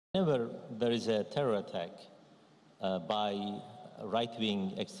Whenever there is a terror attack by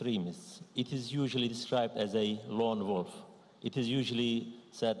right-wing extremists, it is usually described as a lone wolf. It is usually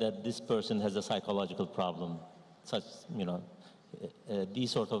said that this person has a psychological problem. Such, these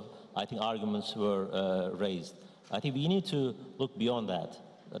sort of, I think, arguments were raised. I think we need to look beyond that.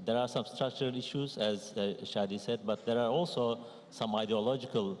 There are some structural issues, as Shadi said, but there are also some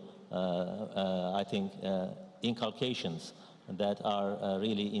ideological, I think, inculcations that are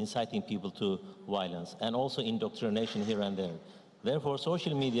really inciting people to violence, and also indoctrination here and there. Therefore,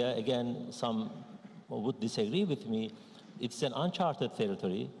 social media, again, some would disagree with me, it's an uncharted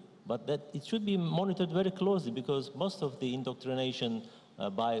territory, but that it should be monitored very closely, because most of the indoctrination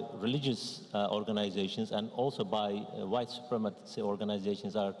by religious organizations and also by white supremacy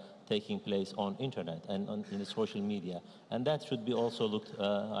organizations are taking place on internet and in the social media. And that should be also looked,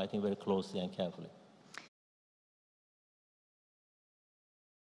 I think, very closely and carefully.